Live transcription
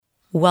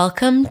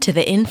Welcome to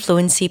the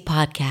Influency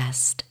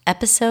Podcast,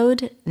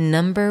 episode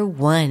number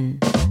 1.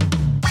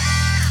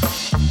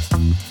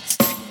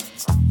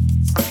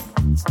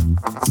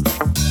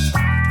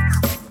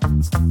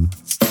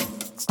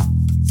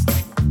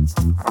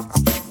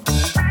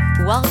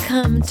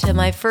 Welcome to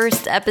my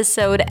first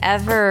episode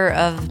ever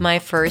of my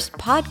first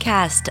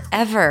podcast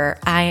ever.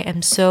 I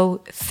am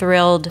so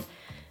thrilled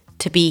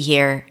to be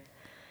here,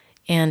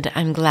 and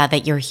I'm glad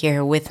that you're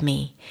here with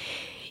me.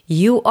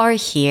 You are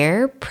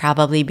here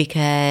probably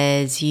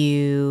because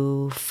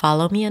you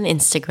follow me on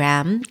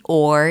Instagram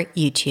or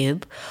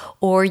YouTube,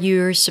 or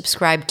you're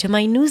subscribed to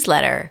my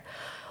newsletter,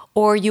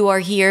 or you are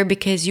here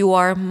because you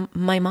are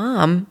my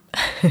mom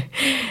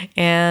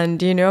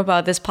and you know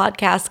about this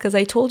podcast because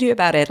I told you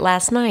about it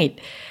last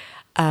night.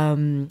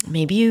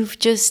 Maybe you've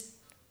just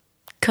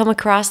come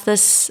across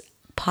this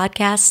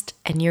podcast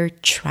and you're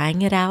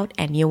trying it out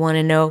and you want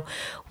to know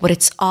what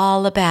it's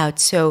all about.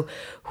 So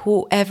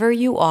whoever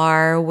you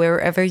are,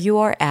 wherever you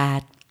are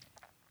at,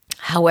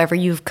 however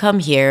you've come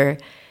here,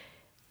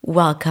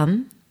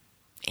 welcome.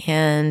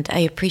 And I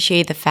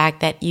appreciate the fact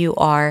that you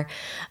are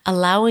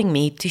allowing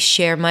me to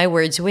share my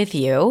words with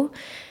you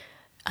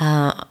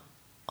on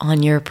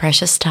your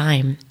precious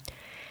time.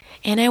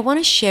 And I want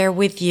to share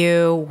with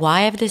you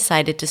why I've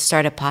decided to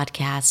start a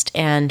podcast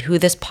and who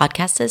this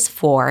podcast is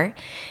for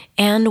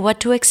and what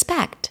to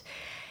expect.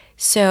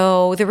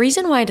 So the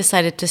reason why I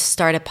decided to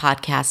start a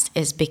podcast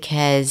is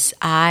because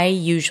I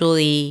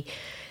usually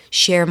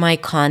share my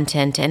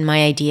content and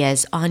my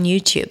ideas on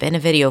YouTube in a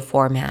video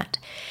format.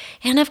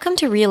 And I've come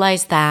to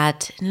realize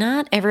that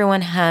not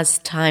everyone has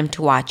time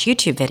to watch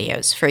YouTube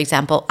videos. For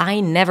example, I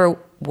never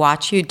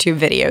watch YouTube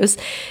videos,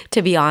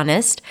 to be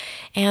honest.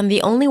 And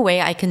the only way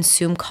I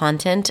consume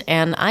content,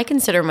 and I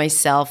consider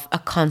myself a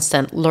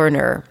constant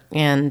learner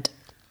and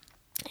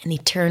an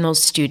eternal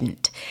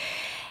student.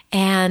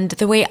 And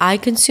the way I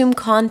consume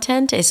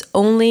content is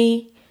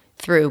only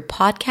through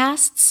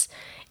podcasts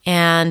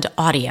and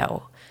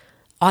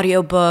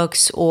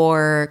audiobooks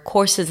or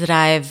courses that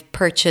I've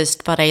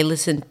purchased, but I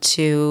listen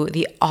to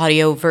the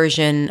audio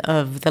version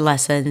of the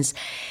lessons.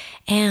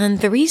 And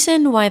the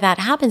reason why that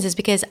happens is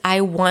because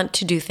I want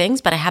to do things,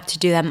 but I have to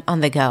do them on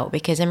the go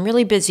because I'm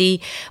really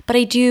busy, but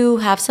I do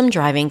have some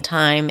driving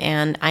time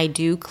and I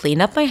do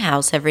clean up my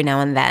house every now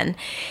and then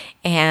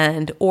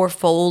or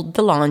fold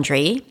the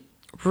laundry.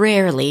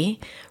 Rarely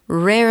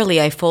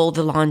I fold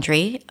the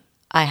laundry.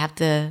 I have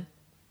to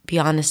be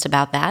honest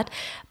about that.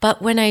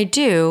 But when I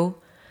do,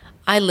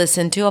 I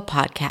listen to a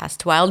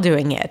podcast while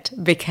doing it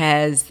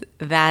because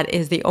that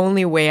is the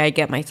only way I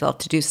get myself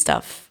to do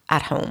stuff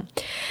at home.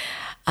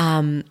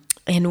 And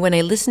when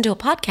I listen to a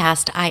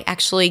podcast, I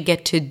actually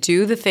get to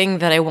do the thing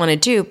that I want to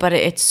do, but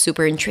it's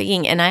super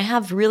intriguing. And I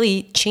have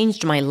really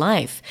changed my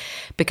life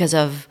because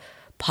of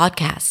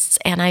podcasts.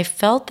 And I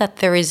felt that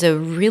there is a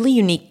really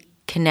unique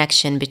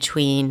connection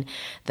between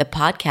the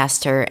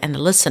podcaster and the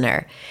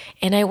listener.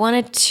 And I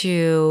wanted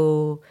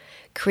to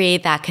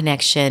create that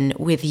connection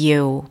with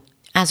you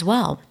as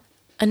well.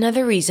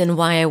 Another reason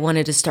why I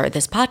wanted to start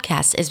this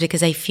podcast is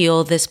because I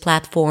feel this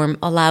platform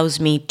allows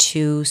me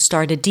to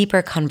start a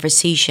deeper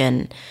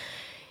conversation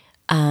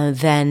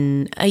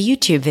than a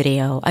YouTube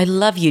video. I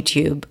love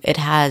YouTube. It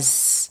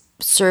has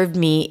served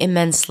me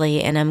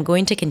immensely, and I'm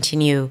going to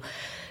continue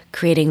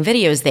creating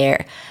videos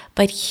there.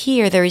 But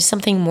here, there is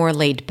something more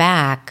laid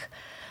back,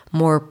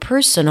 more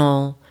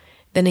personal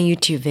than a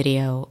YouTube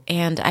video.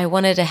 And I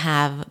wanted to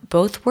have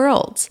both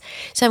worlds.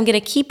 So I'm going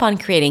to keep on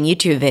creating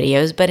YouTube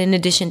videos, but in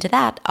addition to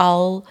that,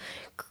 I'll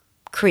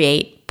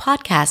create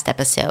podcast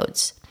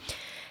episodes.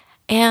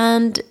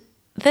 And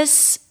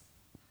this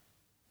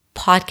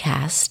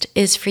podcast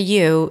is for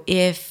you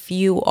if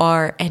you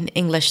are an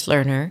English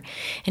learner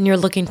and you're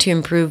looking to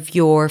improve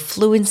your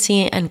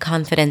fluency and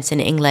confidence in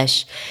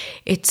English.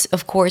 It's,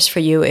 of course, for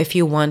you if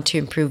you want to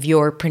improve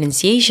your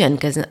pronunciation,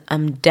 because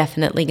I'm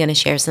definitely going to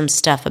share some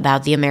stuff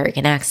about the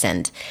American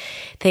accent,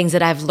 things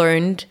that I've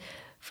learned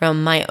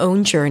from my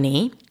own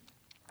journey.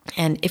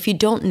 And if you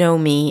don't know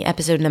me,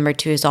 episode number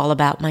 2 is all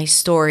about my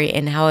story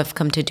and how I've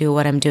come to do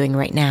what I'm doing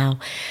right now.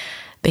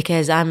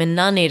 Because I'm a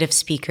non-native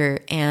speaker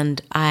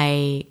and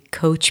I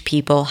coach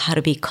people how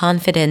to be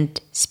confident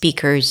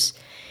speakers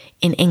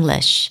in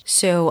English.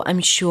 So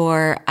I'm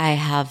sure I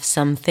have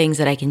some things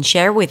that I can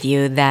share with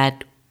you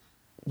that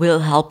will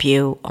help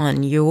you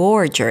on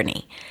your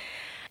journey.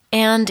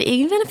 And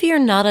even if you're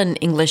not an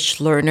English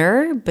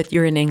learner, but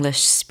you're an English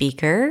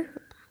speaker,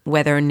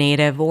 whether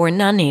native or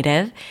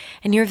non-native,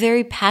 and you're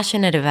very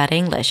passionate about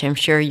English, I'm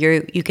sure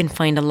you can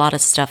find a lot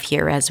of stuff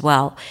here as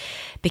well.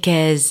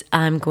 Because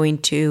I'm going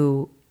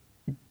to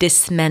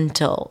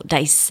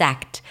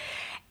dissect,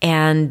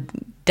 and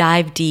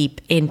dive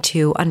deep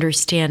into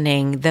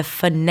understanding the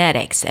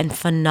phonetics and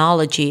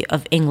phonology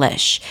of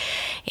English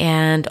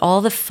and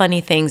all the funny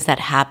things that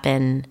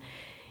happen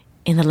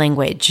in the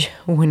language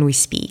when we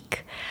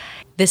speak.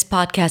 This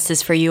podcast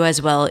is for you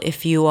as well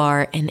if you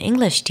are an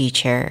English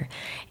teacher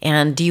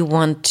and you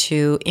want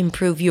to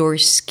improve your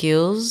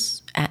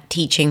skills at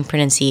teaching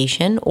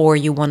pronunciation, or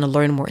you want to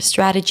learn more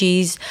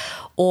strategies,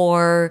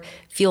 or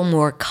feel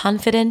more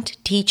confident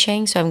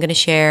teaching. So I'm going to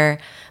share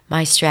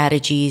my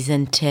strategies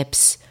and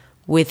tips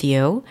with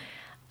you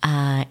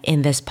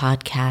in this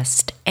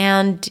podcast.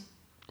 And,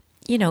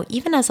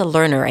 even as a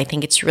learner, I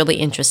think it's really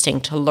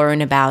interesting to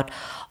learn about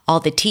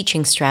all the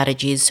teaching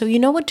strategies so you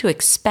know what to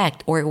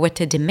expect or what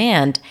to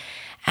demand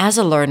as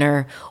a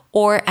learner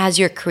or as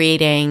you're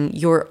creating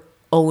your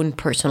own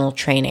personal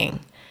training.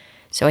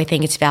 So I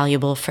think it's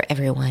valuable for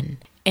everyone.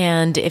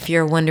 And if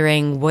you're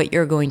wondering what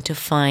you're going to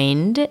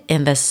find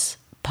in this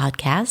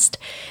podcast,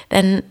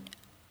 then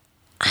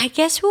I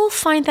guess we'll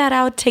find that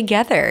out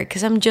together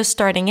because I'm just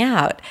starting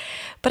out.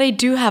 But I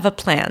do have a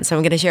plan. So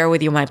I'm going to share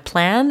with you my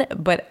plan,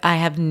 but I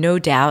have no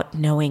doubt,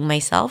 knowing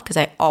myself, because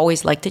I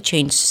always like to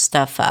change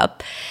stuff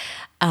up,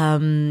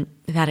 that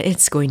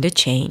it's going to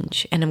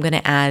change. And I'm going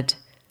to add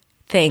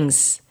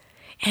things.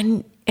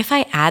 And if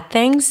I add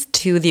things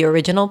to the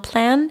original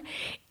plan,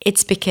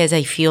 it's because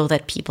I feel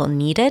that people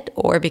need it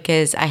or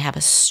because I have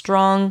a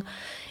strong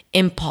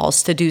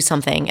impulse to do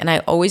something. And I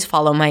always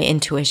follow my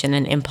intuition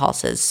and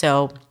impulses.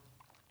 So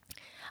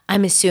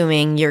I'm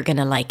assuming you're going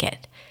to like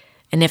it.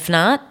 And if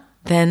not,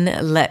 then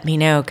let me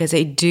know because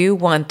I do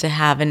want to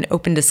have an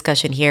open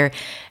discussion here.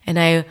 And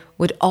I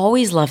would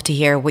always love to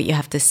hear what you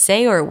have to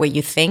say or what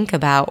you think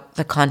about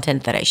the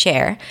content that I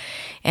share.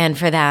 And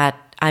for that,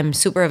 I'm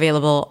super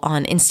available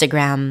on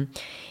Instagram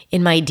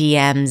in my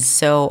DMs.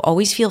 So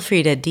always feel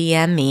free to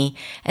DM me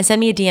and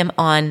send me a DM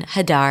on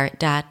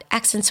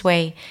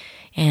hadar.accentsway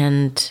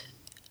and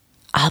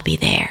I'll be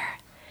there.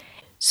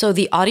 So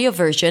the audio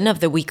version of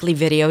the weekly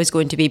video is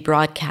going to be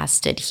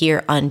broadcasted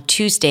here on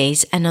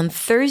Tuesdays. And on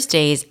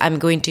Thursdays, I'm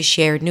going to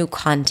share new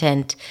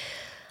content,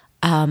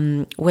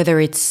 whether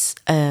it's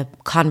a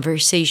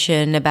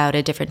conversation about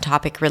a different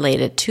topic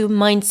related to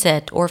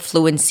mindset or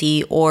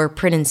fluency or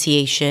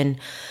pronunciation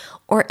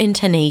or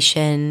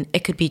intonation.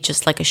 It could be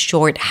just like a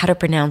short how to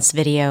pronounce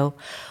video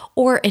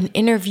or an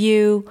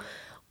interview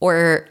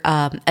or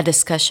a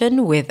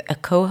discussion with a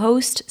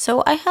co-host.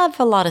 So I have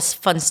a lot of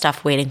fun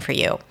stuff waiting for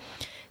you.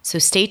 So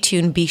stay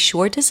tuned. Be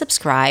sure to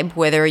subscribe,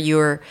 whether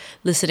you're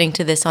listening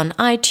to this on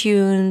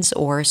iTunes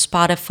or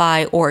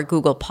Spotify or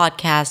Google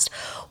Podcast,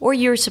 or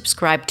you're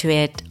subscribed to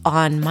it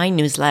on my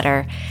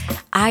newsletter.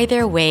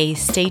 Either way,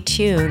 stay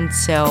tuned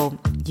so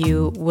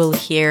you will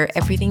hear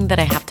everything that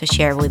I have to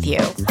share with you.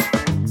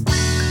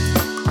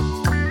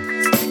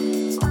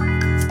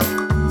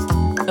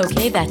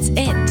 Okay, that's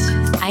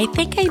it. I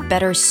think I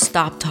better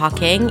stop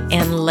talking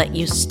and let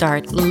you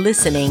start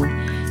listening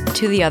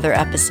to the other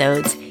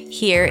episodes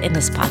here in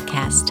this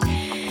podcast.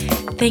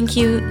 Thank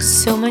you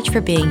so much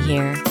for being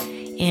here,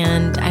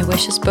 and I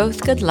wish us both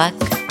good luck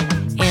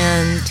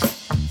and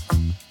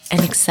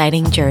an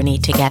exciting journey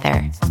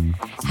together.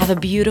 Have a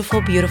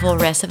beautiful, beautiful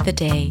rest of the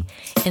day,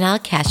 and I'll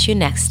catch you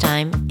next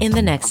time in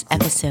the next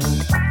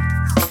episode.